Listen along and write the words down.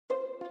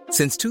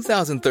Since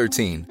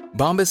 2013,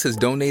 Bombas has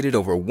donated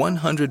over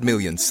 100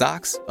 million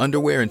socks,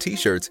 underwear, and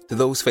T-shirts to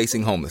those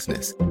facing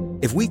homelessness.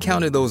 If we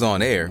counted those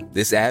on air,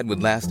 this ad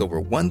would last over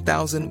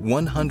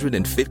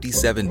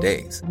 1,157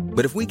 days.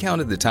 But if we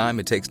counted the time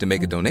it takes to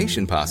make a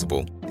donation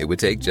possible, it would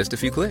take just a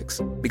few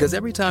clicks. Because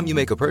every time you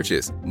make a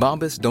purchase,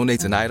 Bombas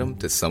donates an item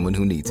to someone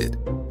who needs it.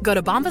 Go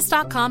to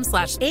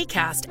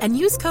bombas.com/ACAST and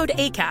use code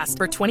ACAST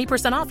for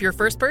 20% off your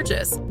first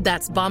purchase.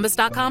 That's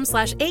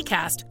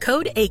bombas.com/ACAST,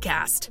 code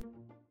ACAST.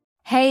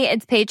 Hey,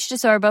 it's Paige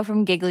DeSorbo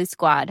from Giggly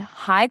Squad.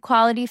 High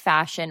quality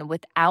fashion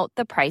without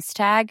the price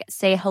tag.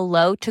 Say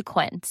hello to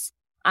Quince.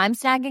 I'm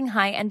snagging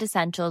high-end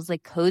essentials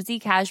like cozy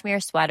cashmere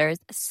sweaters,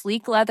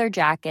 sleek leather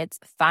jackets,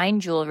 fine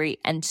jewelry,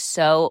 and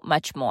so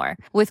much more.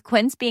 With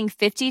Quince being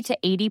 50 to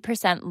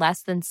 80%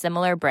 less than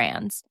similar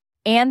brands.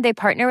 And they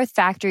partner with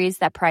factories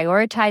that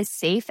prioritize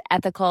safe,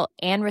 ethical,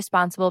 and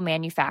responsible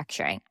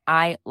manufacturing.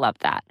 I love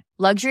that.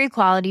 Luxury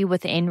quality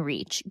within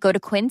reach. Go to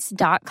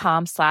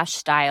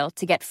quince.com/style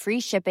to get free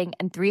shipping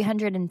and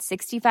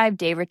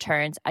 365-day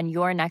returns on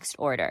your next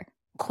order.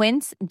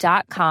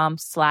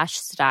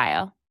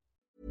 Quince.com/style.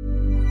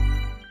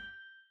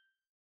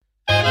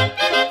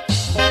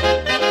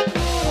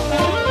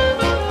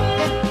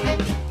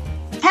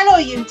 Hello,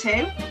 you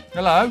two.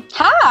 Hello.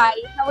 Hi,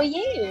 how are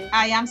you?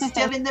 I am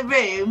still in the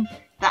room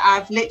that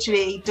I've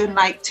literally done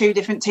like 2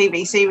 different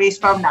TV series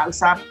from now,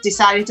 so I've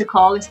decided to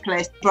call this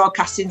place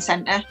Broadcasting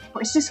Centre.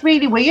 But it's just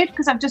really weird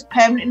because I've just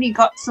permanently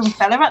got some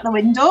fella at the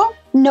window.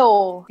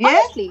 No, Yeah.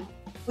 honestly.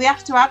 We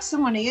have to have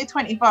someone here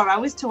 24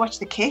 hours to watch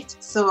the kit,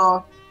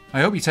 so... I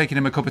hope you're taking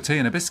him a cup of tea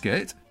and a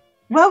biscuit.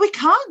 Well, we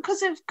can't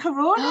because of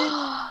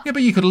Corona. Yeah,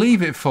 but you could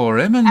leave it for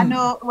him. And I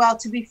know. Well,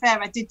 to be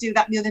fair, I did do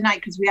that the other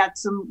night because we had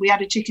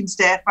a chicken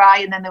stir fry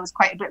and then there was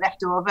quite a bit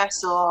left over.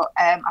 So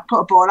I put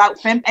a bowl out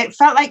for him. It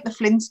felt like the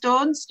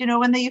Flintstones, you know,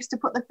 when they used to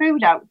put the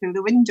food out through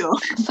the window.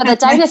 For the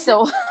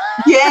dinosaur.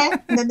 Yeah,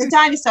 and then the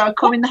dinosaur would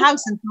come in the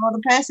house and throw the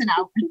person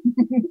out.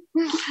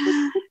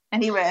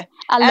 Anyway.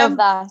 I love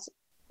that.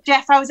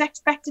 Jeff, I was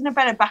expecting a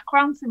better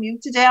background from you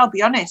today, I'll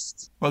be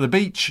honest. well, the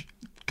beach,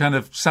 kind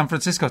of San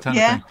Francisco kind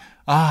of thing.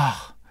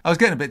 I was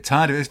getting a bit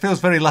tired of it. It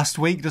feels very last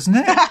week, doesn't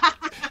it?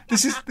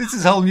 This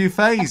is a whole new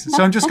phase.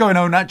 So I'm just going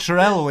au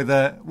naturel with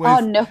oh,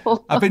 no.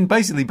 I've been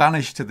basically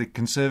banished to the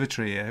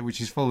conservatory here,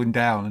 which is falling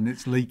down and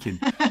it's leaking.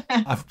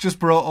 I've just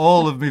brought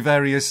all of my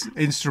various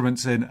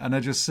instruments in and I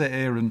just sit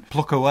here and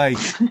pluck away.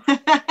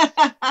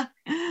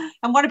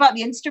 And what about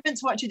the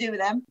instruments? What do you do with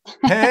them?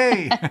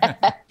 Hey!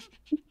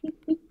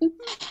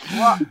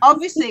 Well,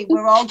 obviously,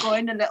 we're all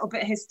going a little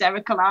bit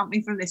hysterical, aren't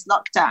we, from this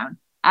lockdown?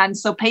 And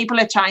so people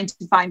are trying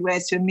to find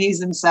ways to amuse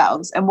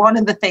themselves. And one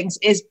of the things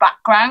is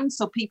background.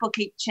 So people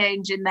keep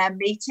changing their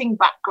meeting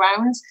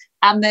backgrounds.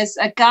 And there's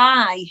a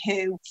guy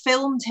who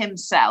filmed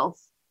himself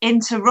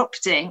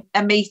interrupting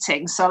a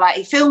meeting. So like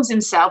he films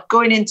himself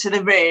going into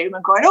the room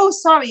and going, oh,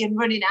 sorry, and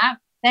running out.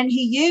 Then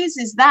he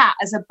uses that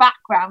as a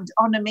background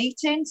on a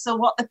meeting. So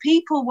what the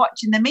people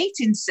watching the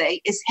meeting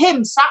see is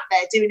him sat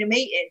there doing a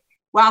meeting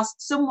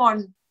whilst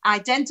someone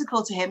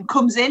identical to him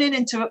comes in and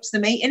interrupts the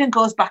meeting and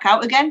goes back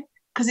out again.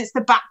 Because it's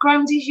the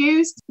background he's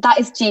used. That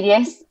is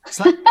genius. It's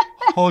like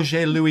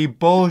Jorge Luis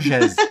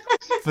Borges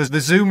for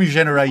the Zoom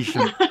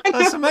generation.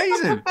 That's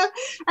amazing.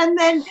 And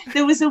then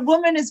there was a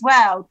woman as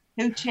well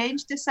who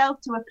changed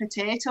herself to a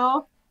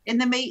potato in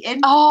the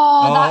meeting.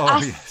 I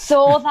yes.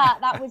 saw that.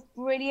 That was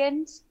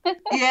brilliant.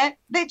 Yeah,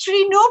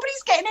 literally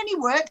nobody's getting any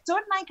work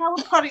done. Like our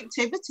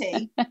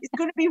productivity is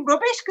going to be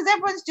rubbish because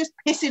everyone's just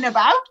pissing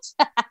about.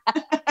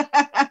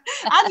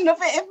 I love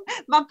it.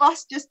 My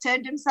boss just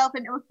turned himself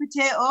into a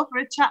potato for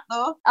a chat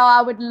though. Oh,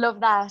 I would love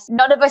that.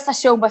 None of us are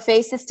showing our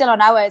faces still on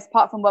ours,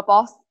 apart from our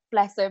boss.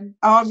 Bless him.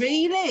 Oh,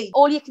 really?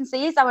 All you can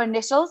see is our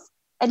initials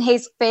and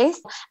his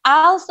face.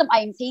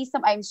 He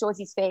sometimes shows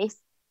his face.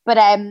 But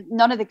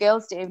none of the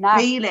girls do now.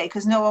 Really?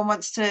 Because no one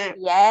wants to...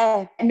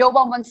 Yeah. No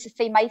one wants to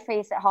see my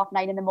face at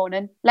 9:30 in the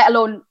morning, let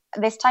alone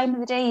this time of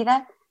the day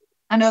either.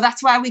 I know,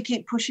 that's why we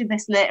keep pushing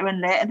this later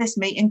and later, this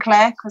meeting,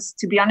 Claire, because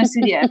to be honest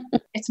with you,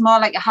 it's more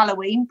like a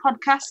Halloween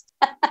podcast.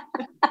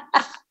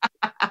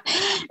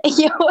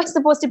 You're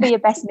supposed to be your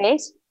best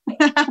mate.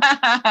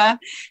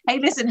 Hey,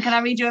 listen, can I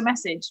read you a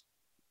message?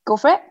 Go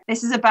for it.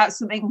 This is about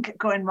something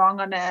going wrong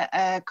on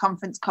a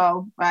conference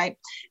call, right?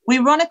 We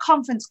run a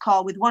conference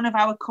call with one of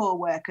our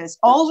co-workers.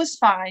 All was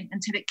fine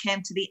until it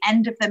came to the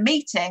end of the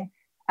meeting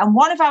and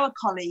one of our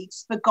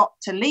colleagues forgot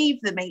to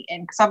leave the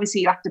meeting because obviously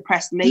you have to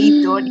press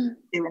leave, don't you,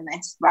 doing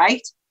this,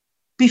 right?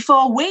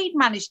 Before we'd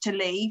managed to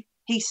leave,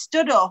 he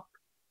stood up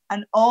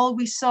and all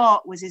we saw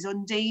was his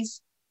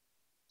undies.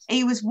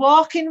 He was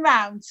walking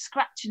around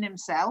scratching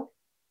himself.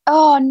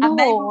 Oh, no. And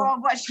they were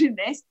all watching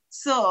this.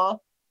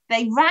 So...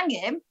 they rang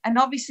him and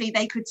obviously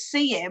they could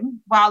see him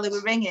while they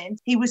were ringing.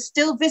 He was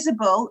still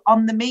visible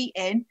on the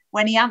meeting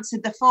when he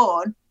answered the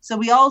phone. So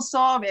we all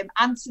saw him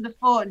answer the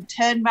phone,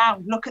 turn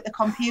round, look at the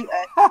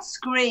computer,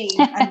 scream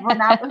and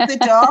run out of the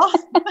door.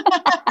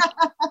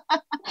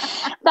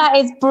 That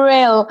is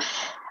brilliant.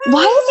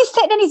 Why is he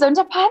sitting in his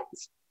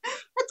underpants?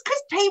 I It's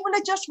because people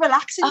are just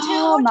relaxing too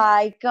Oh much.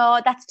 my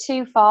God, that's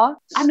too far.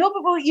 I know,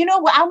 but you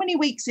know, how many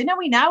weeks in are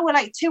we now? We're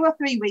like 2 or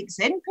 3 weeks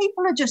in.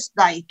 People are just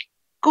like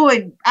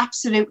going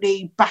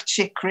absolutely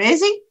batshit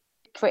crazy.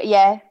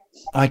 Yeah.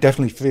 I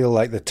definitely feel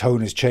like the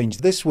tone has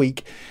changed. This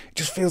week it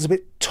just feels a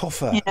bit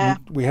tougher. Yeah.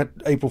 We had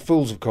April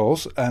Fools, of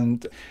course,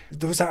 and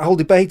there was that whole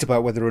debate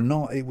about whether or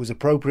not it was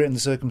appropriate in the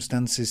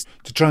circumstances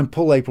to try and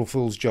pull April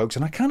Fools jokes.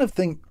 And I kind of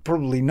think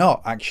probably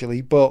not,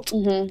 actually. But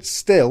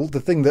still,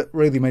 the thing that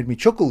really made me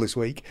chuckle this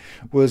week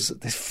was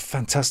this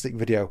fantastic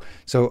video.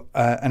 So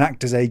an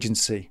actors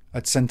agency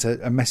had sent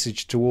a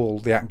message to all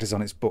the actors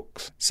on its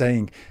books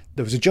saying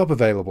there was a job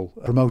available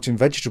promoting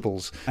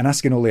vegetables and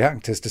asking all the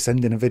actors to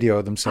send in a video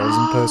of themselves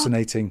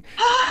impersonating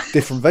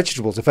different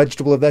vegetables, a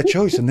vegetable of their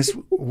choice. And this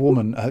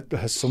woman,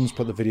 her son's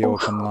put the video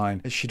up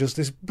online. She does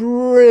this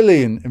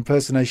brilliant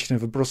impersonation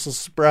of a Brussels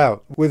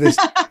sprout with this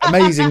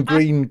amazing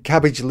green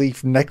cabbage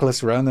leaf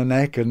necklace around her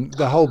neck and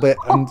the whole bit.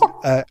 And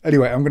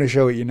anyway, I'm going to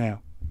show it you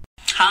now.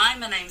 Hi,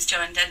 my name's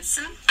Joanne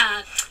Denson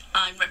and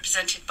I'm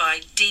represented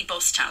by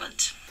D-Boss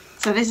Talent.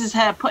 So this is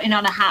her putting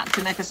on a hat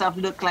to make herself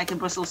look like a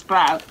Brussels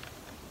sprout.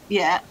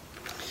 Yeah.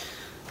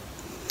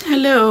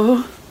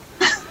 Hello.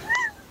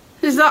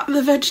 Is that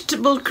the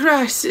vegetable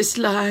crisis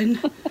line?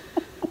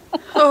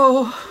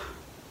 Oh,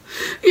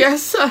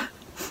 yes,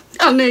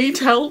 I need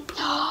help.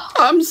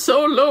 I'm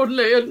so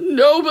lonely and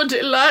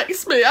nobody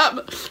likes me.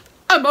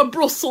 I'm a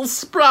Brussels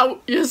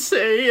sprout, you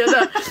see,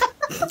 and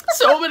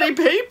so many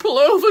people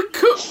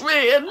overcook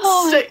me and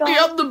stick me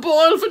on the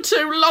boil for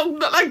too long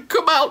that I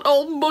come out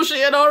all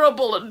mushy and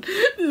horrible and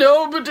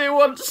nobody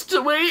wants to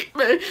eat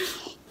me.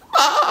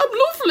 I'm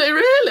lovely,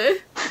 really.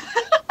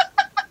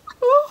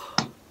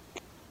 Oh,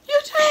 you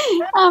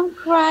do? I'm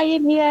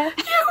crying here.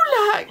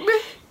 You like me?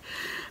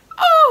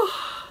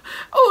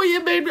 Oh,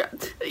 you've made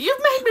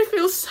me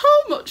feel so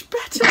much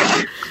better.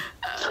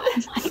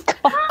 Oh my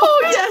God. Oh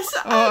yes.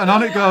 Oh, and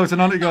on it goes, and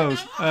on it goes.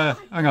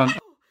 Hang on.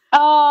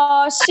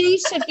 Oh, she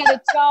should get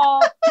a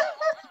job.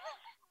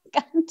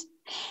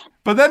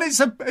 But then it's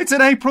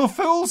an April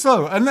Fool's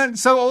though, and then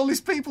so all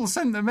these people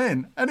sent them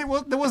in, and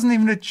there wasn't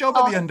even a job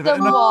at the end of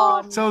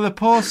it. So the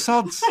poor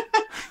sods.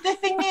 The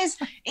thing is,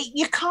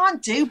 you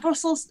can't do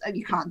Brussels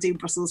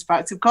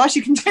sprouts. Of course,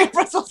 you can do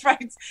Brussels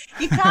sprouts.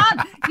 You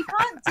can't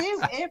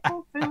do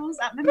April Fools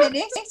at the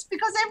minute. It's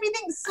because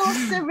everything's so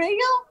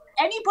surreal.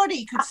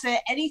 Anybody could say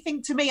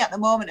anything to me at the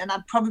moment, and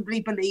I'd probably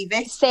believe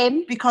it.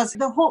 Same. Because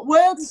the whole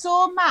world's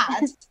so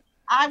mad.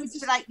 I would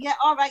just be like, yeah,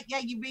 all right, yeah,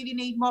 you really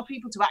need more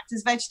people to act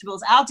as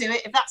vegetables. I'll do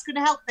it. If that's going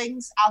to help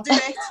things, I'll do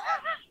it.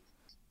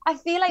 I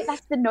feel like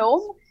that's the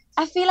norm.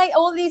 I feel like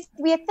all these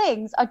weird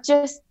things are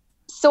just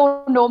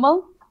so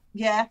normal.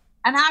 Yeah.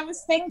 And I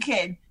was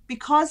thinking,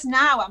 because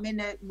now I'm in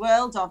a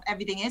world of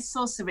everything is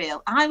so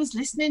surreal, I was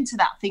listening to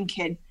that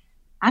thinking,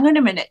 hang on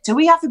a minute, do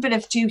we have a bit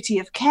of duty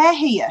of care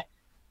here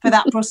for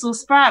that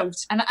Brussels sprout?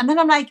 And then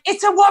I'm like,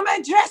 it's a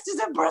woman dressed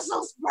as a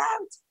Brussels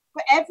sprout.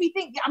 But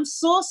everything, I'm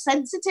so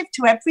sensitive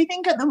to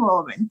everything at the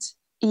moment.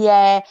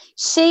 Yeah,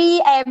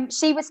 she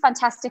was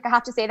fantastic. I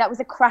have to say that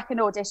was a cracking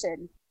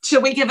audition.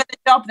 Shall we give her the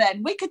job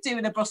then? We could do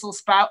a Brussels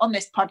sprout on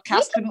this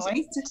podcast, couldn't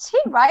we?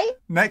 Too, right?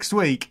 Next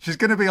week, she's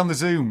going to be on the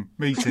Zoom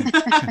meeting.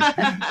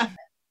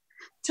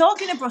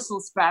 Talking of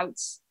Brussels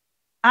sprouts,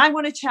 I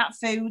want to chat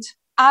food.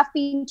 I've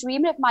been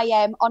dreaming of my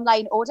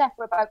online order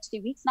for about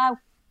 2 weeks now.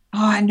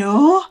 Oh, I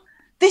know.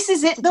 This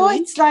is it, though.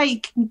 It's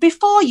like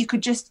before you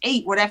could just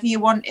eat whatever you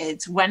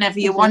wanted,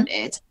 whenever you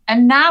wanted.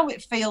 And now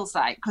it feels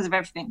like, because of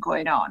everything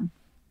going on,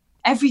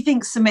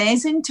 everything's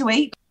amazing to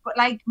eat. But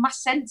like my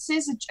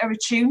senses are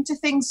attuned to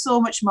things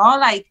so much more.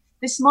 Like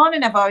this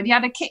morning I've already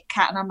had a Kit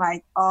Kat and I'm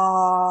like,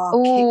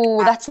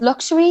 oh, that's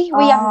luxury.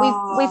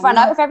 We've run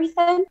out of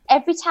everything.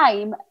 Every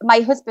time my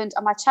husband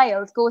or my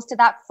child goes to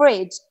that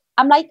fridge,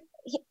 I'm like,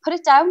 put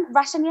it down,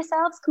 ration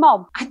yourselves, come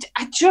on.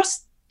 I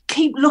just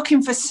keep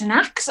looking for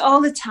snacks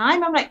all the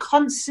time. I'm like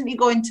constantly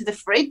going to the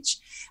fridge.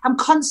 I'm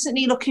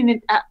constantly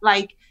looking at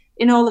like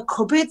in all the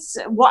cupboards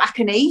what I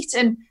can eat,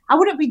 and I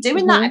wouldn't be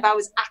doing that if I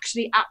was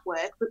actually at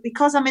work, but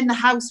because I'm in the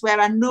house where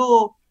I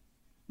know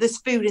there's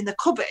food in the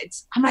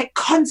cupboards, I'm like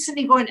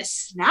constantly going to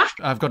snack.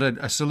 I've got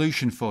a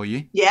solution for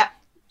you. Yeah.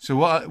 So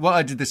what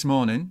I did this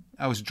morning,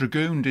 I was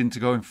dragooned into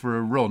going for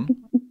a run.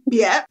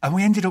 Yeah. And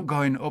we ended up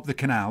going up the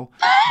canal.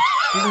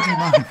 Bloody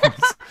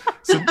miles.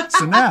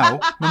 So now,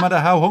 no matter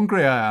how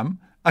hungry I am,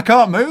 I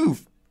can't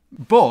move.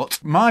 But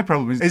my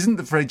problem isn't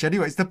the fridge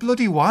anyway, it's the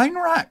bloody wine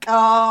rack.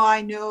 Oh,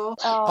 I know.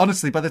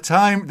 Honestly, by the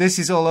time this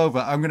is all over,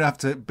 I'm going to have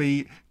to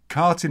be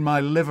carting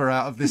my liver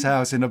out of this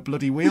house in a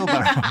bloody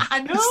wheelbarrow. I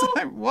know. It's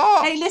like,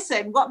 what? Hey,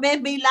 listen, what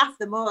made me laugh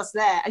the most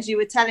there, as you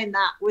were telling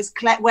that, was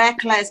where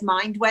Claire's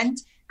mind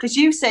went. Because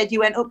you said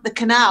you went up the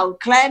canal.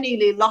 Claire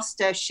nearly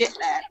lost her shit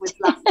there with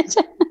laughing.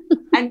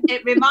 And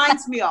it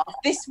reminds me of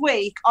this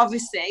week,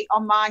 obviously,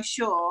 on my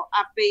show,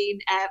 I've been...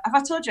 have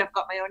I told you I've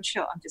got my own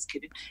show? I'm just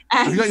kidding.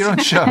 Have you got your own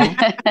show?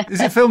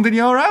 Is it filmed in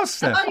your house,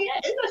 Steph? Oh,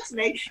 yeah, it's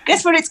actually.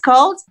 Guess what it's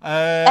called?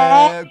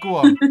 Go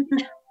on.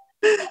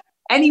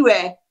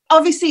 Anyway,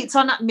 obviously it's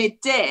on at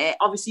midday.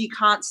 Obviously you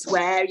can't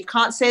swear, you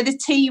can't say the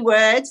T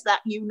words that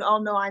you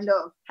all know I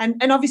love.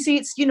 And obviously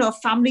it's, you know,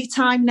 family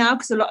time now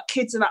because a lot of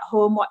kids are at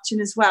home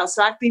watching as well.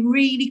 So I've been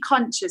really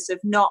conscious of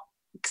not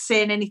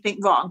saying anything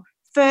wrong.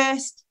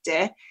 First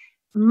day,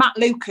 Matt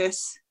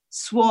Lucas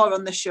swore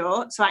on the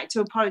show, so I had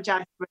to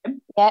apologise for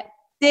him. Yeah.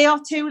 Day or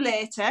two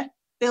later,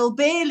 Bill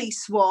Bailey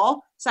swore,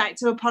 so I had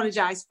to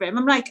apologise for him.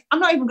 I'm like, I'm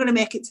not even going to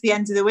make it to the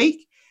end of the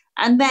week.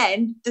 And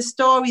then the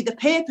story the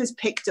papers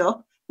picked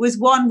up was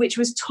one which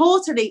was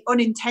totally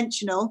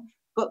unintentional,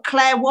 but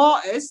Claire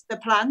Waters, the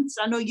plant,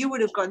 I know you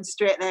would have gone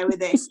straight there with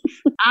this.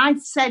 I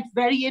said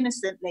very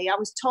innocently, I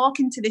was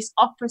talking to this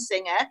opera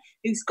singer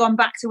who's gone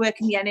back to work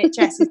in the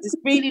NHS. It's this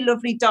really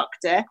lovely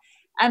doctor.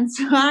 And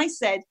so I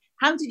said,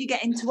 how did you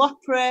get into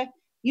opera?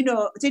 You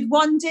know, did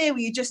one day were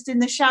you just in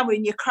the shower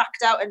and you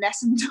cracked out a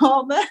Nessun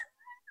Dorma?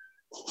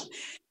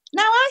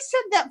 Now, I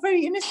said that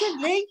very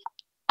innocently.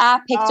 I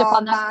picked up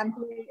on that.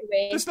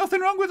 There's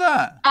nothing wrong with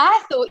that.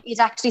 I thought you'd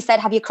actually said,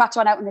 have you cracked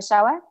one out in the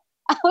shower?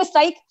 I was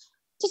like,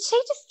 did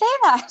she just say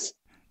that?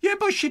 Yeah,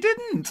 but she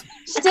didn't.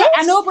 She did?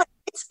 I know, but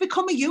it's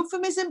become a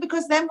euphemism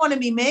because then one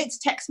of my mates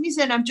texts me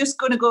saying, I'm just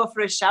going to go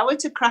for a shower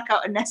to crack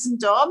out a Nessun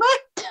Dorma.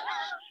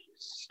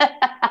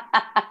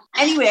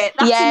 Anyway,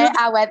 that's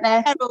I went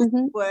there.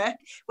 Work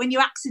when you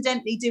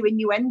accidentally do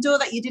innuendo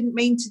that you didn't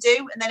mean to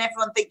do, and then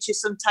everyone thinks you're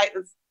some type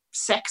of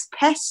sex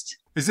pest.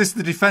 Is this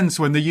the defence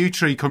when the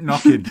U-tree come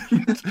knocking?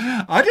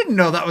 I didn't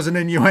know that was an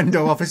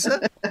innuendo,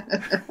 officer.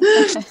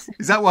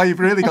 Is that why you've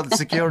really got the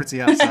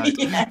security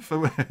outside for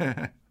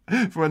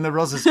when the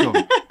Rozzers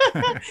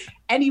come?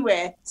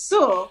 Anyway,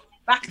 so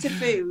back to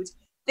food.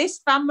 This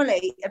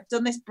family have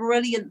done this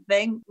brilliant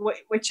thing,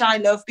 which I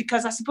love,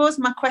 because I suppose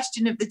my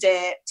question of the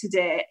day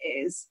today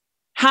is,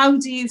 how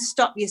do you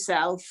stop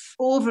yourself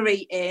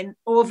overeating,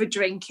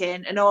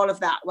 over-drinking and all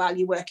of that while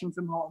you're working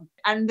from home?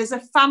 And there's a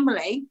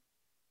family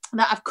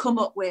that have come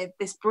up with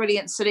this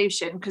brilliant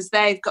solution because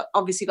they've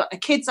obviously got the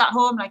kids at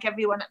home like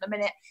everyone at the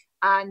minute,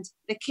 and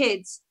the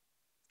kids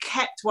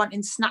kept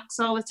wanting snacks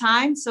all the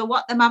time. So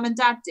what the mum and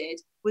dad did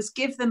was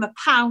give them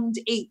 £1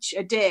 each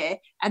a day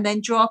and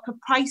then draw up a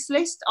price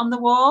list on the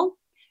wall.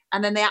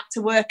 And then they had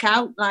to work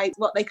out like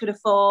what they could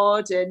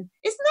afford. And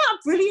isn't that a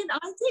brilliant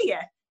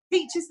idea?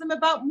 Teaches them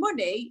about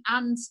money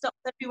and stops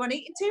everyone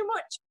eating too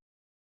much.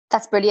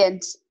 That's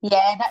brilliant.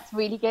 Yeah, that's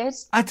really good.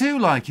 I do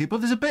like it, but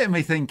there's a bit of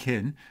me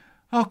thinking,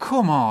 oh,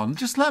 come on,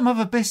 just let them have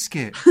a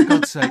biscuit, for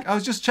God's sake. I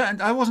was just chatting.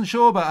 I wasn't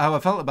sure about how I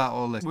felt about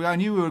all this. I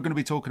knew we were going to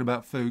be talking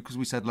about food because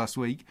we said last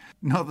week.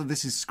 Not that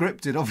this is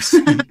scripted,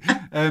 obviously.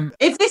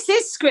 If this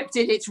is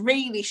scripted, it's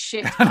really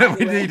shit. I know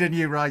we need a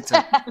new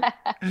writer.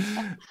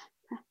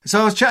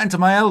 So I was chatting to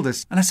my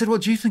eldest and I said,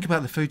 what do you think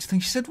about the food thing?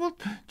 She said, well,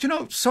 do you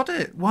know, sod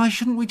it. Why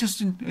shouldn't we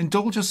just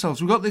indulge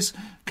ourselves? We've got this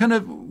kind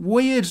of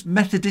weird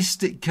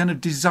methodistic kind of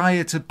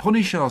desire to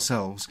punish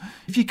ourselves.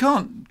 If you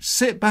can't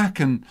sit back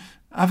and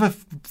have a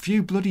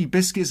few bloody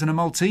biscuits and a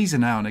Malteser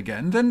now and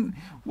again, then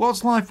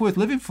what's life worth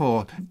living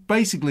for?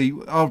 Basically,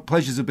 our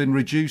pleasures have been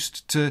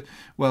reduced to,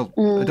 well,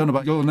 I don't know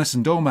about your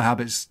Nessun Dorma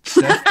habits,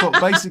 Steph, but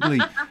basically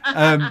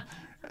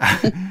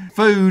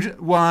food,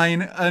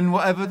 wine and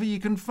whatever you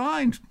can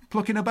find.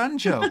 Plucking a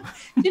banjo.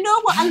 You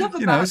know what I love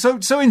about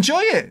so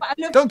enjoy it.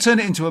 Don't turn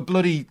it into a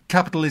bloody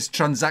capitalist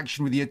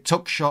transaction with your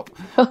tuck shop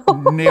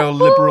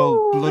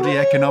neoliberal bloody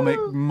economic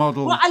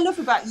model. What I love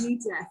about you,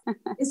 Jeff,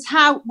 is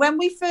how when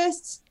we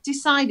first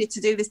decided to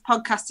do this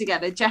podcast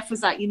together, Jeff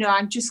was like, you know,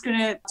 I'm just going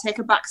to take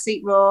a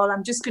backseat role.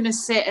 I'm just going to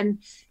sit and,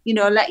 you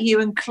know, let you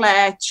and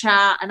Claire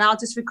chat and I'll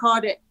just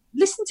record it.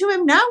 Listen to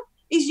him now.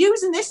 He's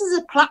using this as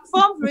a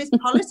platform for his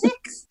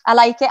politics. I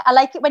like it. I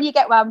like it when you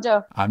get wound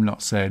up. I'm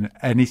not saying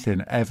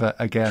anything ever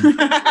again.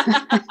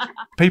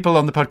 People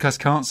on the podcast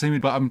can't see me,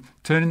 but I'm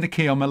turning the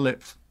key on my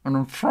lips and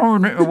I'm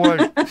throwing it away.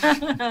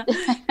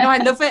 No,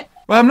 I love it.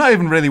 Well, I'm not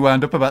even really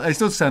wound up about it. It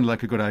does sound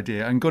like a good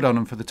idea, and good on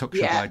them for the tuck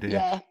shop idea.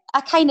 Yeah, I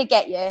kind of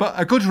get you. But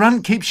a good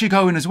rant keeps you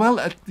going as well.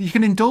 You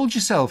can indulge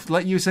yourself,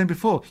 like you were saying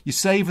before. You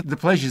savour the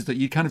pleasures that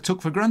you kind of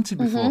took for granted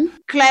before.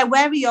 Claire,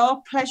 where are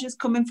your pleasures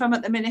coming from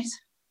at the minute?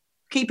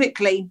 Keep it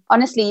clean.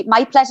 Honestly,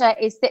 my pleasure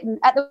is sitting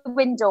at the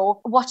window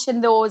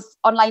watching those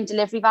online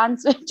delivery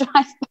vans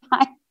drive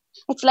by.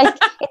 It's like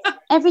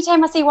every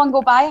time I see one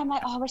go by, I'm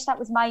like, oh, I wish that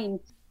was mine.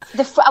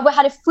 We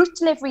had a fruit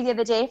delivery the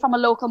other day from a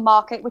local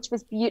market, which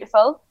was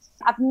beautiful.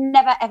 I've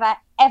never, ever,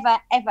 ever,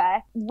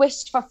 ever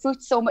wished for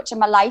fruit so much in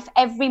my life.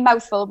 Every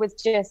mouthful was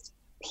just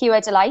pure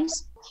delight.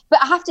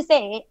 But I have to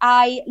say,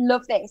 I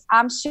love this.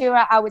 I'm sure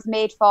I was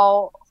made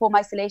for home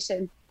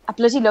isolation. I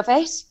bloody love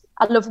it.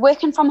 I love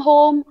working from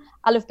home.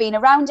 I love being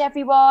around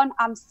everyone.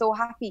 I'm so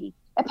happy.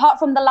 Apart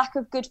from the lack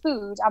of good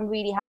food, I'm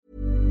really happy.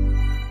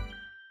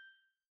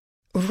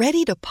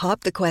 Ready to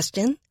pop the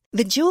question?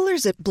 The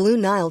jewelers at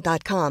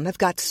BlueNile.com have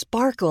got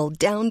sparkle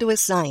down to a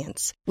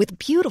science with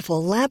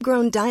beautiful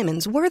lab-grown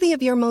diamonds worthy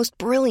of your most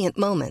brilliant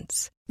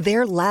moments.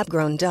 Their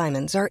lab-grown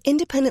diamonds are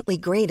independently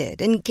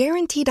graded and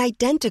guaranteed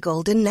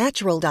identical to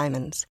natural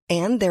diamonds.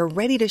 And they're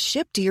ready to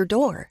ship to your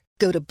door.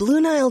 Go to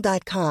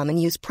BlueNile.com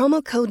and use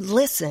promo code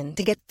LISTEN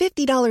to get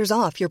 $50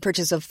 off your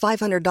purchase of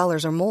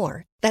 $500 or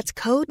more. That's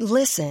code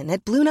LISTEN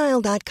at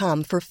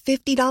BlueNile.com for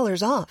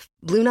 $50 off.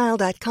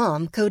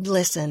 BlueNile.com, code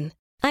LISTEN.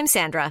 I'm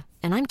Sandra,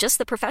 and I'm just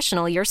the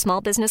professional your small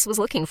business was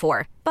looking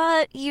for.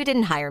 But you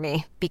didn't hire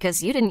me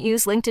because you didn't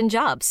use LinkedIn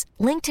Jobs.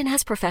 LinkedIn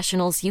has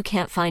professionals you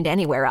can't find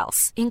anywhere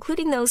else,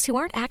 including those who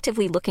aren't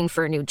actively looking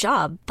for a new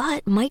job,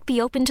 but might be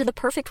open to the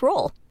perfect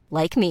role,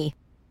 like me.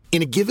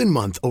 In a given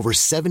month, over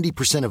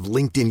 70% of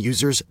LinkedIn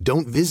users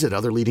don't visit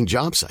other leading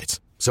job sites.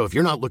 So if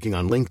you're not looking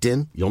on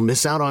LinkedIn, you'll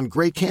miss out on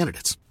great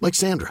candidates like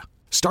Sandra.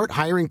 Start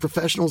hiring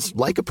professionals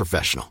like a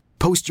professional.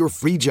 Post your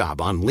free job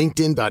on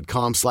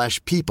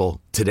linkedin.com/people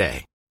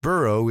today.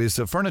 Burrow is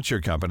a furniture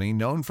company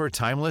known for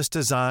timeless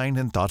design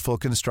and thoughtful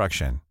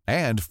construction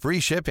and free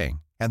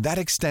shipping, and that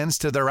extends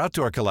to their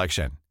outdoor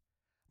collection.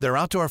 Their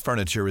outdoor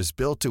furniture is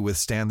built to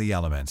withstand the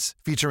elements,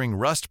 featuring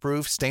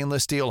rust-proof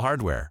stainless steel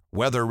hardware,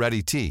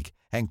 weather-ready teak,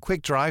 and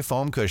quick-dry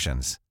foam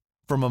cushions.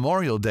 For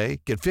Memorial Day,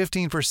 get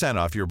 15%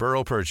 off your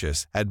Burrow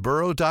purchase at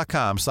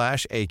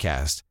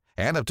burrow.com/ACAST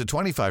and up to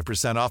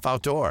 25% off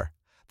outdoor.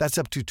 That's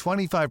up to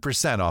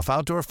 25% off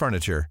outdoor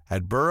furniture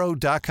at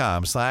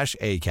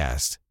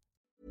burrow.com/ACAST.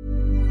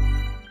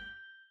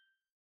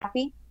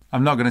 Happy?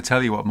 I'm not going to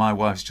tell you what my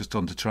wife's just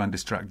done to try and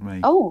distract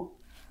me. Oh.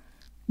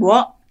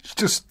 What? She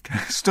just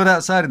stood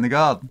outside in the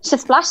garden.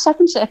 She's splashed,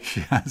 hasn't she?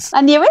 She has.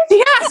 I knew it.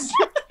 Yes.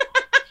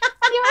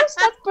 Yes,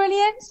 that's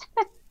brilliant.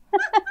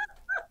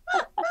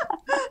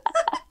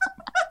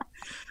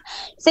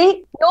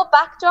 See, your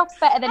backdrop's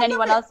better than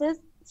anyone else's.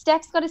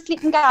 Steph's got a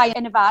sleeping guy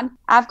in a van.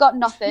 I've got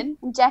nothing.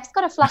 And Jeff's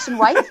got a flashing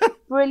white.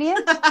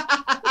 Brilliant.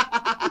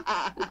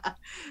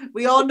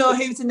 We all know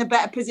who's in a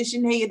better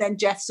position here than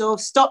Jeff, so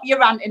stop your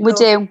ranting. We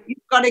do.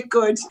 You've got it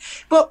good.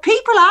 But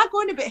people are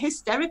going a bit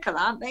hysterical,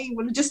 aren't they?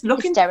 We're just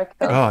looking to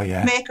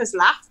make us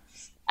laugh.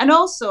 And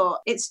also,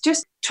 it's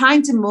just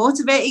trying to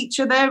motivate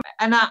each other.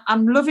 And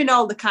I'm loving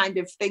all the kind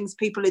of things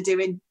people are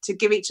doing to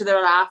give each other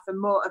a laugh and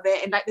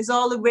motivate. And like, there's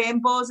all the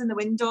rainbows in the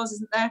windows,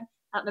 isn't there,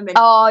 at the minute?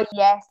 Oh,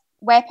 yes.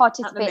 We're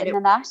participating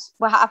in that.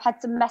 I've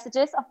had some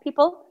messages of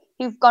people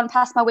who've gone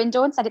past my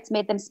window and said it's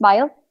made them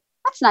smile.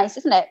 That's nice,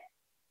 isn't it?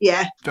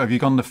 Yeah. Have you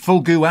gone the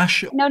full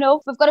gouache?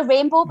 No. We've got a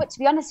rainbow, but to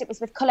be honest, it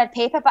was with coloured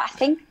paper. But I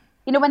think,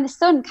 when the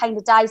sun kind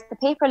of dyes the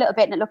paper a little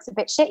bit and it looks a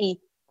bit shitty,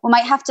 we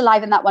might have to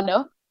liven that one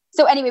up.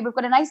 So anyway, we've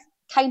got a nice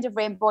kind of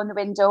rainbow in the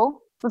window.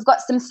 We've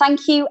got some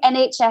thank you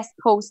NHS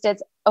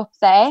posters up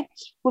there.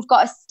 We've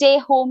got a stay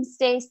home,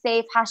 stay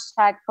safe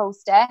hashtag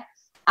poster.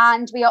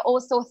 And we are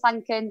also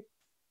thanking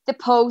the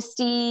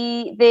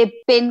postie, the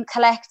bin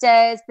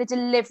collectors, the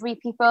delivery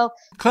people.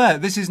 Claire,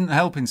 this isn't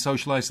helping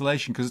social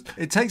isolation because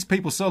it takes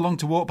people so long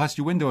to walk past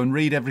your window and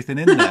read everything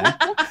in there.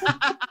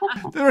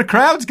 There are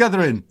crowds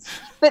gathering.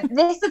 But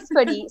this is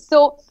funny.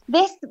 So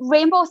this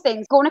rainbow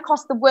thing's going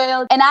across the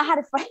world. And I had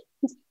a friend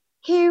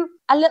who,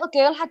 a little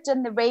girl had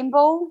done the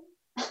rainbow.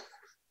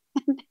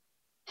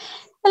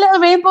 A little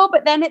rainbow,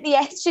 but then at the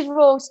end she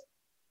wrote,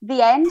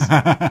 the end.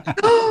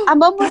 And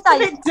Mum was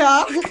like,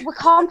 we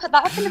can't put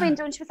that up in the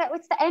window. And she was like,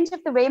 it's the end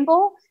of the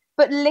rainbow.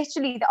 But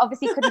literally, they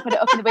obviously couldn't put it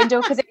up in the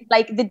window because it was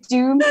like the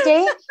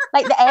doomsday,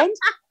 like the end.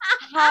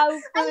 How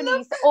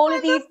funny. So all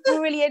of these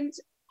brilliant,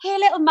 hey,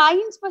 little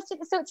minds.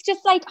 So it's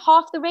just like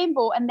half the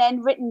rainbow and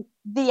then written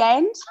the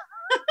end.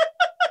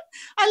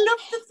 I love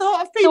the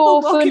thought of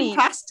people walking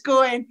past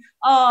going,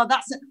 oh,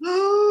 that's it.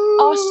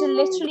 Oh, she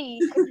literally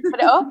couldn't put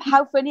it up.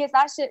 How funny is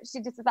that?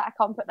 She just said that I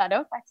can't put that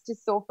up. That's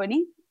just so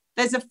funny.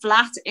 There's a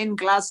flat in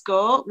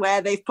Glasgow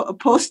where they've put a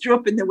poster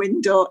up in the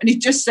window and it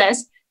just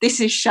says,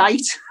 this is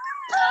shite.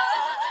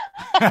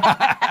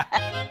 That's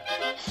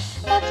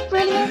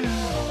brilliant.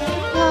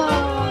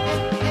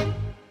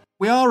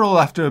 We are all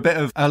after a bit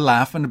of a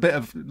laugh and a bit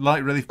of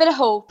light relief. Bit of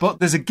hope. But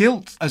there's a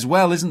guilt as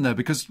well, isn't there?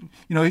 Because,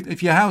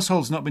 if your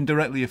household's not been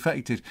directly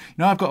affected,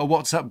 I've got a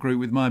WhatsApp group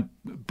with my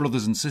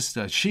brothers and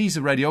sister. She's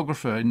a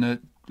radiographer in a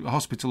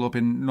hospital up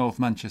in North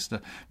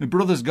Manchester. My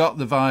brother's got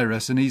the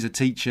virus and he's a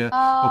teacher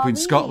up in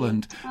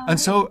Scotland. And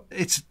so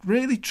it's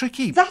really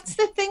tricky. That's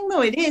the thing,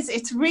 though, it is.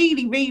 It's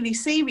really, really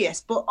serious.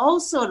 But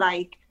also,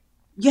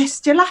 you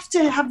still have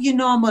to have your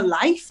normal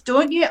life,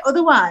 don't you?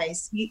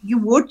 Otherwise,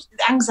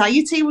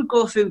 anxiety would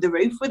go through the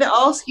roof with it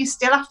all. So you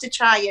still have to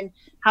try and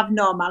have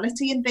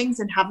normality and things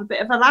and have a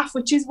bit of a laugh,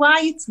 which is why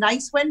it's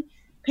nice when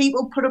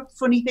people put up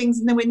funny things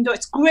in the window.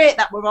 It's great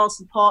that we're all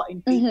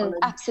supporting people.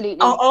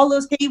 Absolutely. All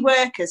those key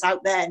workers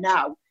out there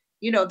now.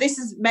 This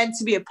is meant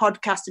to be a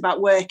podcast about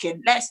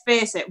working. Let's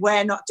face it,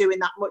 we're not doing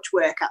that much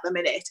work at the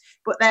minute.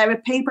 But there are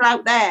people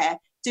out there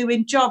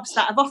doing jobs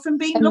that have often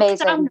been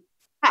looked down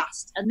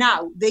past and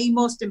now the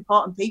most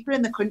important people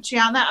in the country,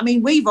 aren't they? I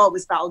mean, we've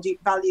always valued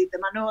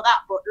them, I know that,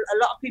 but a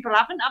lot of people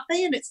haven't, have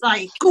they? And it's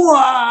like, go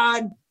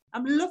on.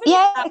 I'm loving it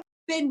that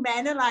bin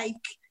men are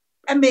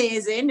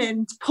amazing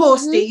and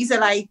posties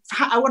are I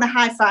want to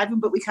high five them,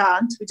 but we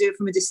can't. We do it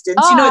from a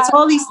distance. It's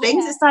all these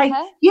things. It's like,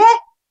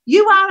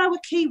 you are our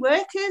key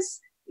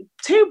workers.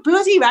 too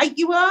bloody right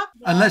you are.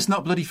 And let's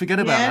not bloody forget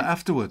about that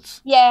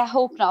afterwards. Yeah,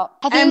 hope not.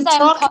 Have you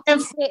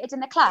participated in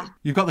the clap?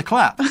 You've got the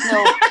clap?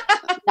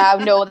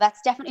 No,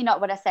 that's definitely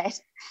not what I said.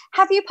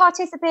 Have you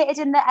participated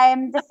in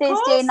the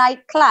Thursday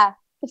night clap?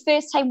 The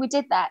first time we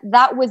did that,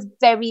 I was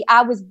very,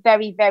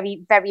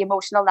 very, very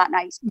emotional that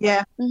night.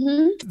 Yeah.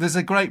 Mm-hmm. There's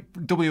a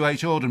great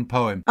W.H. Auden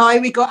poem. Oh,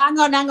 here we go. Hang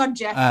on,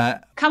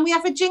 Jeff. Can we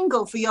have a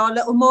jingle for your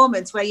little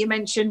moments where you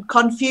mentioned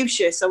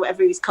Confucius or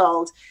whatever he's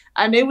called?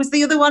 And who was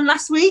the other one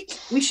last week?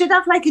 We should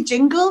have like a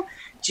jingle.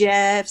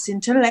 Jeff's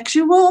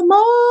intellectual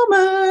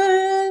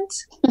moment.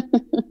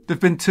 There've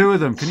been 2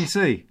 of them. Can you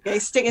see? Yeah,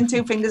 he's sticking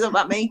 2 fingers up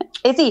at me.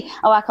 Is he?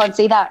 Oh, I can't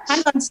see that.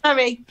 Hang on,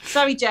 sorry,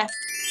 Jeff.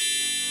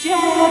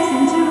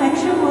 Jeff's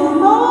intellectual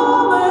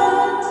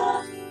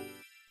moment.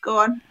 Go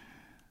on.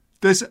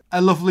 There's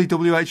a lovely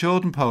W.H.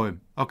 Auden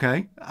poem,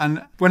 okay?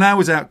 And when I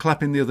was out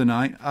clapping the other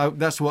night,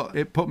 that's what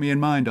it put me in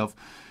mind of.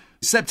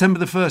 September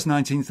the 1st,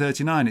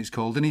 1939, it's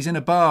called, and he's in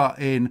a bar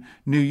in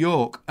New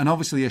York, and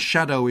obviously a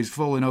shadow is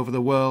falling over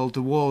the world,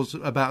 the war's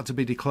about to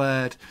be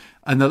declared,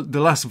 and the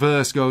last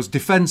verse goes,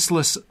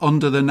 defenceless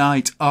under the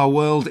night, our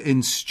world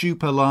in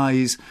stupor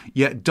lies,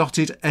 yet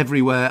dotted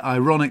everywhere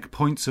ironic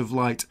points of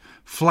light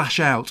flash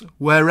out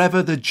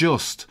wherever the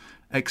just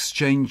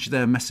exchange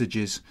their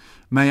messages.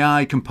 May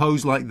I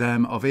compose like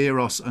them of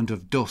eros and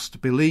of dust,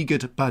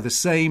 beleaguered by the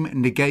same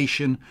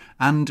negation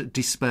and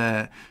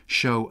despair,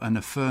 show an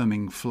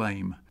affirming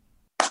flame.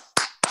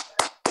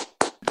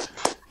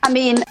 I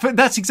mean,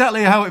 that's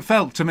exactly how it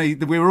felt to me.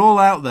 That we were all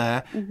out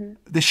there,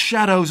 the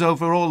shadows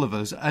over all of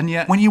us, and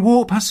yet when you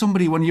walk past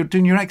somebody, when you're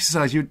doing your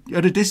exercise, you're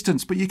at a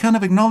distance, but you kind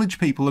of acknowledge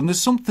people, and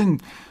there's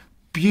something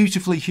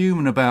beautifully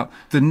human about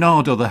the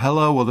nod or the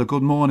hello or the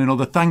good morning or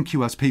the thank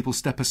you as people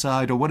step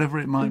aside or whatever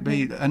it might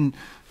be. And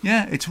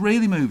yeah, it's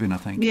really moving, I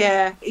think.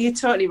 Yeah, you're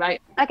totally right.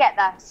 I get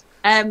that.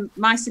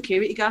 My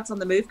security guard's on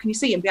the move. Can you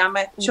see him behind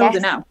my shoulder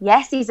now?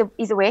 Yes, he's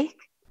awake.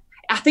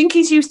 I think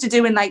he's used to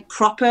doing like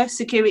proper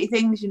security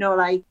things, you know,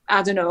 like,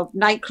 I don't know,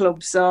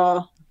 nightclubs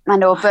or... I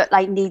know, but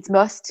like needs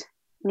must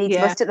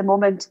at the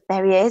moment.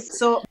 There he is.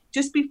 So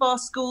just before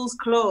schools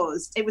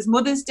closed, it was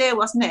Mother's Day,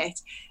 wasn't it?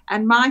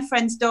 And my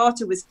friend's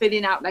daughter was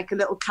filling out like a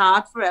little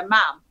card for her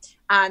mum,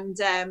 and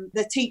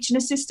the teaching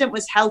assistant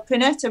was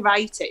helping her to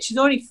write it. She's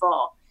only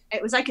 4.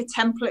 It was like a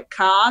template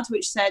card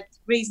which said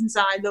reasons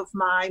I love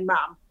my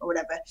mum or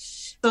whatever.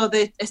 So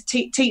the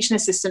teaching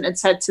assistant had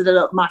said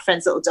to my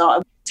friend's little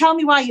daughter, tell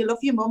me why you love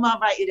your mum, I'll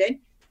write it in.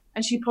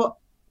 And she put,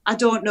 I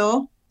don't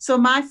know. So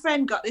my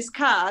friend got this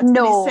card and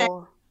it said,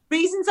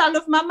 reasons I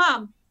love my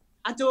mum,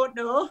 I don't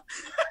know.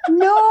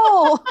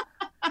 No.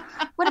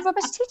 What a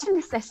rubbish teaching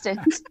assistant.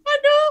 I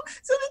know.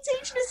 So the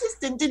teaching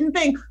assistant didn't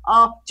think,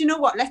 oh, do you know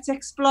what? Let's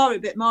explore a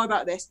bit more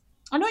about this.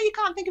 I know you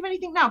can't think of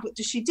anything now, but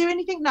does she do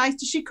anything nice?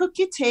 Does she cook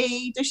your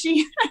tea? Does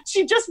she?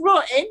 She just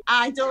wrote in,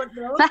 I don't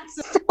know. That's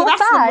so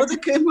that's bad.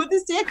 The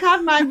Mother's Day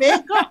card my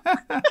mate got.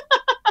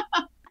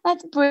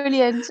 That's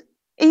brilliant.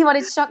 He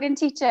wanted shocking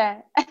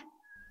teacher.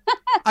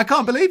 I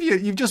can't believe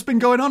you've just been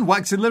going on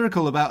waxing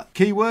lyrical about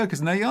key workers,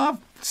 and there you are,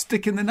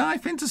 sticking the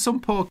knife into some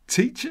poor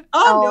teacher.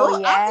 Oh no,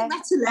 yeah. I think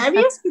that's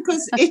hilarious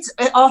because it's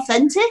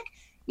authentic.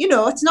 You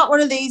know, it's not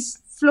one of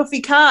these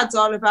fluffy cards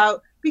all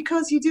about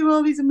because you do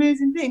all these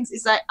amazing things.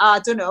 It's like, I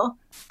don't know,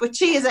 but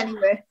cheers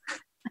anyway.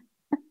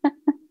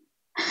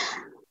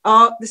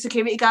 Oh, the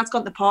security guard's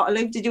got the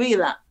Portaloo. Did you hear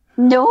that?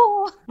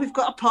 No. We've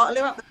got a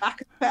Portaloo at the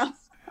back as well.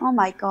 Oh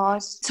my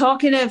God.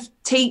 Talking of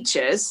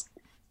teachers,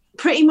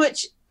 pretty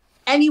much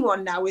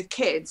anyone now with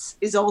kids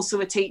is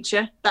also a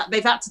teacher. That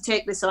they've had to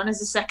take this on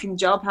as a second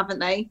job, haven't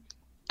they?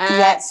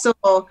 Yes.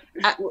 So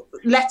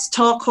let's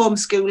talk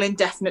homeschooling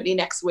definitely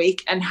next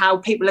week and how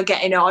people are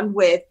getting on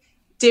with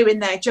doing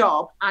their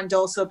job and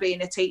also being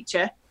a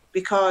teacher,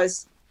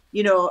 because,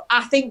 you know,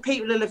 I think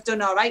people will have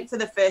done all right for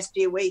the first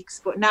few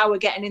weeks, but now we're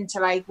getting into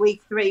like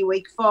week 3,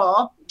 week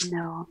 4.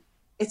 No.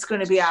 It's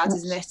going to be hard,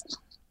 isn't it?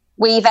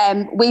 We've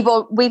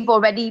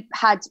already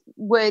had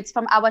words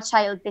from our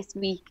child this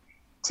week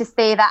to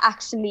say that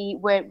actually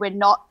we're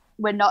not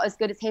as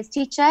good as his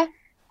teacher.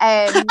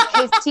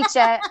 His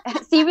teacher,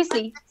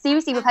 seriously,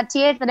 we've had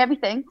tears and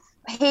everything.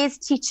 His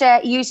teacher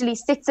usually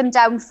sits them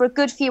down for a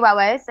good few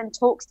hours and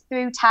talks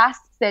through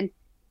tasks and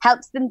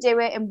helps them do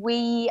it, and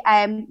we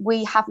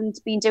haven't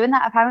been doing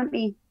that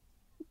apparently.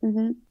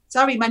 Mm-hmm.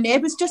 Sorry, my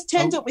neighbours just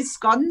turned up with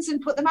scones and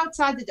put them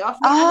outside the door.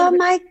 Oh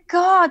my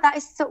God, that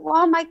is so...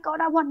 Oh my God,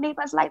 I want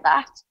neighbours like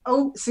that.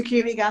 Oh,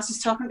 security guards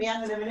is talking to me.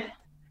 Hang on a minute.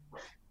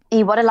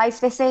 What a life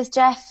this is,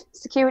 Jeff.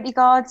 Security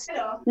guards,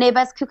 hello.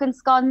 Neighbours cooking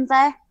scones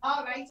there.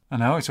 All right. I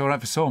know, it's all right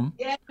for some.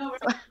 Yeah, no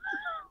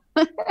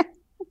worries.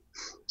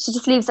 She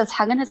just leaves us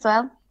hanging as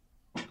well.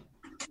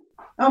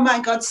 Oh my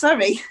God,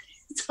 sorry.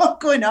 It's all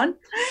going on.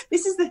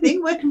 This is the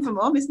thing, working from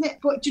home, isn't it?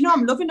 But do you know,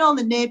 I'm loving all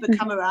the neighbour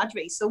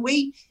camaraderie. So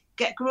we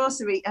get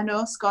grocery, I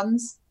know,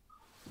 scones.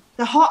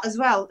 They're hot as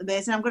well,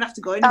 amazing. I'm going to have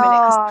to go in a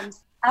minute.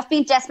 I've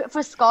been desperate for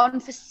a scone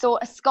and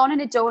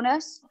a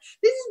donut.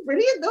 This is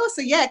brilliant though.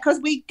 So yeah, because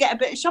we get a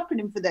bit of shopping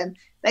in for them,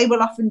 they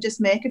will often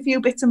just make a few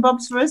bits and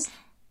bobs for us.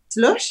 It's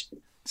lush.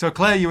 So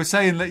Claire, you were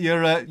saying that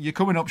you're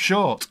coming up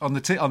short on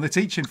the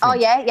teaching front. Oh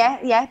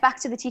yeah. Back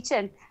to the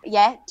teaching.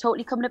 Yeah,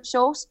 totally coming up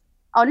short.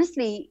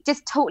 Honestly,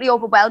 just totally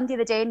overwhelmed the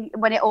other day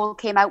when it all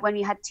came out, when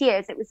we had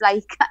tears. It was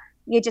like,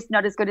 you're just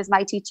not as good as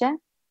my teacher,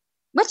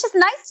 which is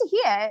nice to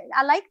hear.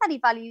 I like that he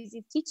values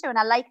his teacher, and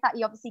I like that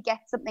he obviously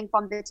gets something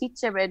from the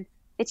teacher, and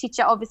the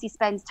teacher obviously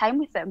spends time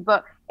with them.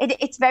 But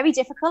it's very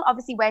difficult.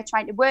 Obviously, we're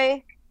trying to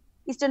work.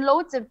 He's done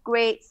loads of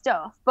great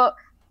stuff, but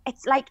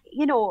it's like,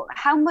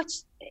 how much,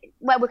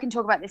 well, we can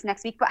talk about this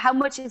next week, but how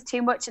much is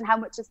too much and how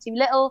much is too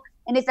little?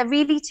 And is there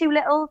really too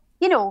little?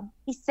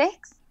 He's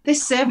 6.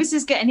 This service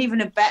is getting even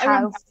better.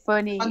 How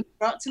funny.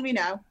 Brought to me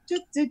now.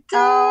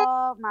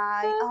 Oh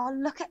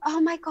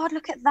my God,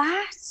 look at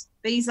that.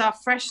 These are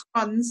fresh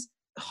scones,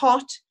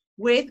 hot,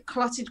 with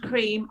clotted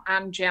cream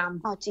and jam.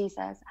 Oh,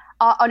 Jesus.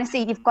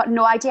 Honestly, you've got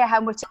no idea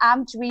how much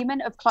I'm dreaming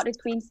of clotted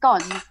cream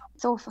scones.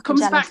 So fucking Comes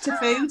jealous. back to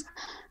food.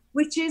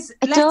 Which is,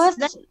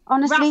 let's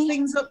honestly wrap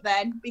things up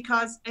then,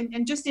 because,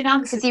 and just in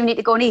answer. Because you need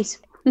to go and eat.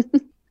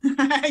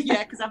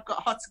 Yeah, because I've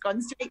got hot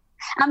scones to eat.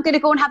 I'm going to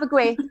go and have a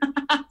grape.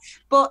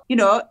 But,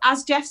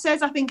 as Jeff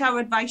says, I think our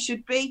advice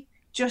should be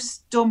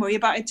just don't worry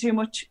about it too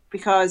much,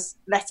 because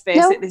let's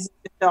face it, this is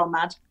just all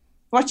mad.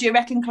 What do you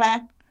reckon,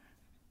 Claire?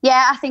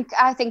 Yeah, I think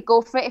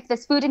go for it. If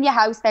there's food in your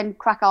house, then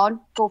crack on.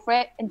 Go for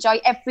it. Enjoy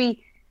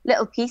every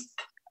little piece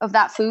of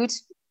that food.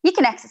 You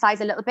can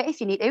exercise a little bit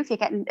if you need to, if you're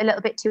getting a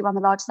little bit too on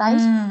the large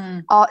side.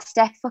 Or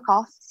Steph, fuck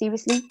off,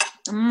 seriously.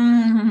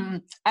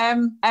 Steph,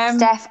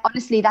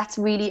 honestly, that's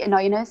really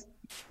annoying us.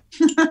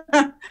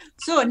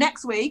 So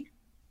next week,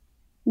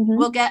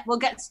 we'll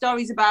get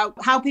stories about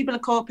how people are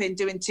coping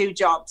doing 2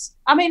 jobs.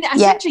 I mean,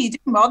 essentially, you do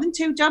more than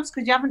 2 jobs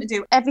because you're having to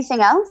do everything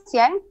else.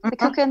 Yeah, the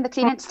cooking, the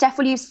cleaning. Steph,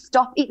 will you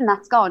stop eating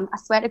that scone? I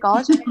swear to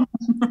God.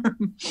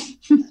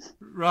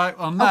 Right,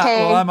 on that,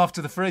 well, I'm off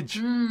to the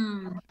fridge.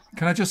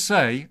 Can I just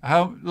say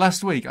how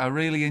last week I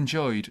really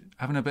enjoyed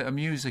having a bit of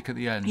music at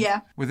the end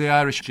with the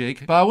Irish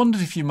jig. But I wondered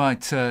if you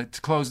might, to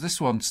close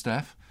this one,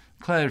 Steph,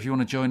 Claire, if you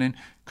want to join in,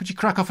 could you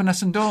crack off an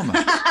Essendoma?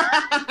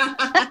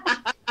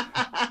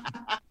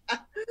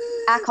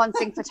 I can't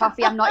sing for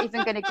toffee. I'm not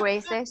even going to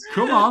grace it.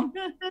 Come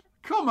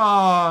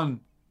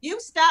on. You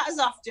start us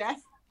off, Jeff.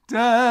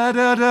 Da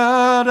da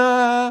da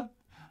da,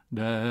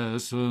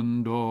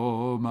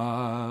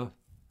 Essendoma.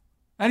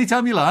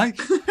 Anytime you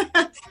like.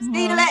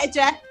 See you later,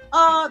 Jeff.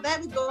 Oh, there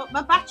we go.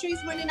 My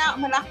battery's running out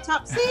on my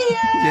laptop. See ya.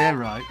 Yeah,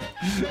 right.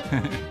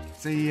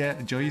 See ya.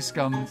 Enjoy your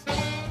scones.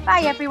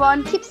 Bye,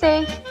 everyone. Keep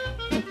safe.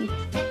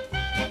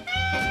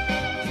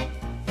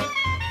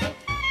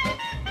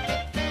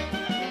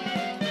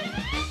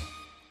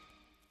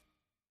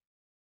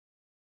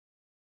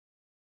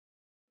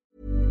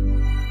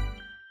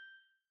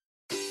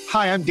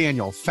 Hi, I'm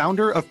Daniel,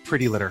 founder of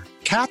Pretty Litter.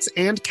 Cats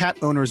and cat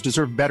owners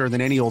deserve better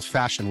than any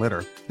old-fashioned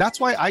litter. That's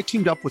why I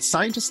teamed up with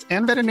scientists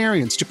and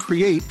veterinarians to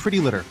create Pretty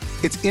Litter.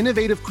 Its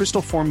innovative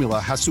crystal formula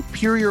has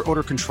superior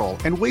odor control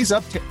and weighs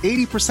up to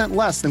 80%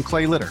 less than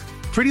clay litter.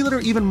 Pretty Litter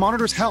even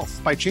monitors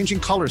health by changing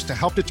colors to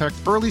help detect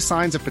early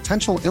signs of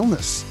potential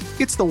illness.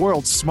 It's the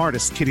world's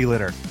smartest kitty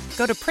litter.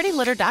 Go to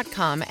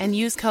prettylitter.com and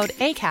use code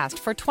ACAST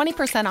for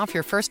 20% off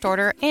your first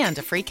order and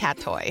a free cat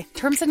toy.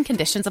 Terms and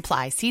conditions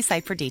apply. See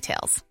site for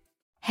details.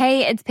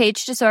 Hey, it's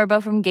Paige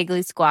DeSorbo from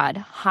Giggly Squad.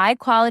 High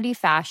quality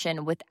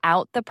fashion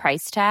without the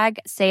price tag.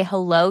 Say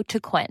hello to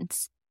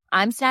Quince.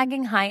 I'm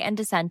snagging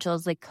high-end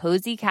essentials like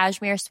cozy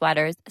cashmere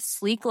sweaters,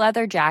 sleek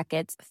leather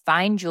jackets,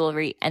 fine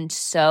jewelry, and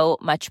so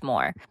much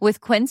more.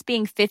 With Quince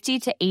being 50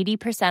 to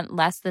 80%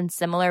 less than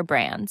similar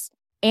brands.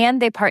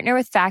 And they partner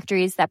with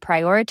factories that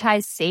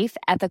prioritize safe,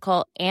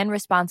 ethical, and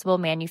responsible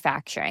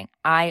manufacturing.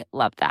 I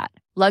love that.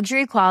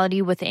 Luxury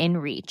quality within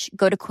reach.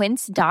 Go to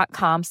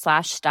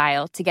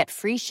quince.com/style to get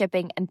free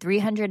shipping and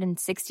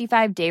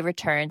 365-day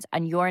returns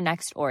on your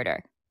next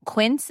order.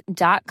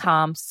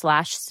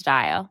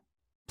 Quince.com/style.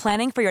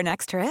 Planning for your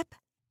next trip?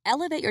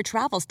 Elevate your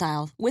travel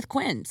style with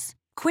Quince.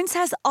 Quince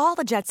has all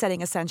the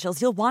jet-setting essentials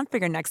you'll want for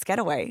your next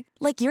getaway,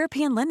 like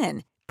European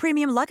linen,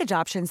 premium luggage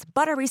options,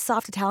 buttery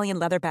soft Italian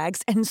leather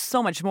bags, and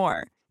so much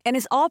more. And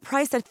is all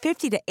priced at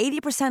 50 to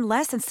 80%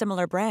 less than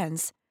similar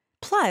brands.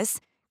 Plus,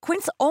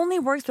 Quince only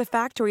works with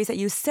factories that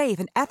use safe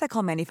and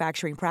ethical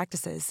manufacturing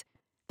practices.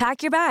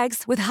 Pack your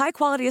bags with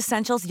high-quality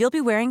essentials you'll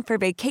be wearing for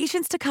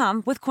vacations to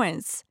come with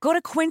Quince. Go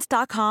to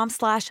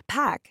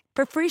quince.com/pack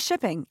for free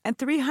shipping and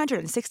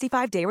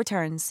 365-day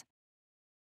returns.